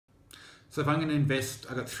So if I'm going to invest,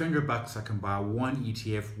 I got $300, I can buy one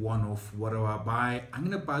ETF, one off. What do I buy? I'm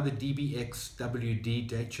going to buy the DBX WD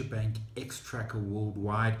Deutsche Bank X Tracker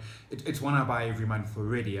Worldwide. It's one I buy every month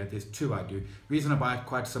already. There's two I do. Reason I buy it,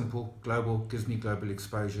 quite simple. Global, gives me global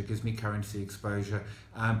exposure, gives me currency exposure,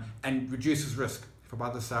 and reduces risk. If I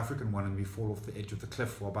buy the South African one and we fall off the edge of the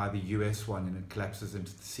cliff, or I buy the US one and it collapses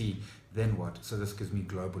into the sea, then what? So this gives me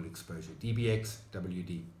global exposure. DBX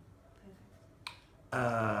WD.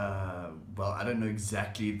 Well, I don't know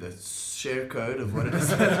exactly the share code of what it is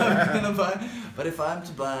that I'm going to buy, but if I'm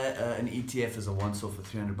to buy an ETF as a once-off for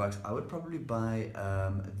 $300, I would probably buy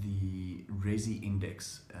the Resi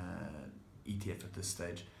Index ETF at this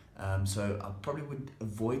stage. So I probably would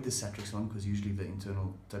avoid the Satrix one because usually the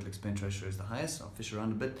internal total expense ratio is the highest. So I'll fish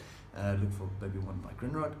around a bit, look for maybe one by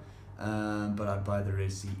Grindrod, but I'd buy the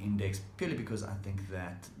Resi Index purely because I think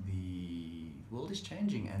that the world is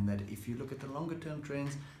changing, and that if you look at the longer term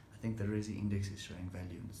trends, I think the Resi Index is showing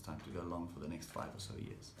value, and it's time to go long for the next 5 or so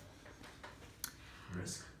years.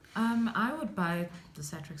 Risk. I would buy the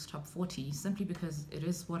Satrix Top 40 simply because it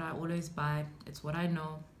is what I always buy. It's what I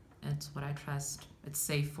know. It's what I trust. It's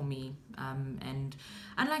safe for me. And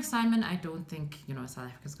unlike Simon, I don't think, South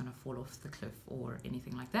Africa's going to fall off the cliff or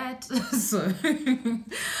anything like that. So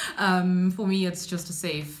for me, it's just a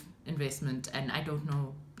safe investment, and I don't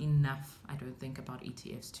know enough, I don't think, about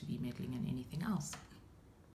ETFs to be meddling in anything else.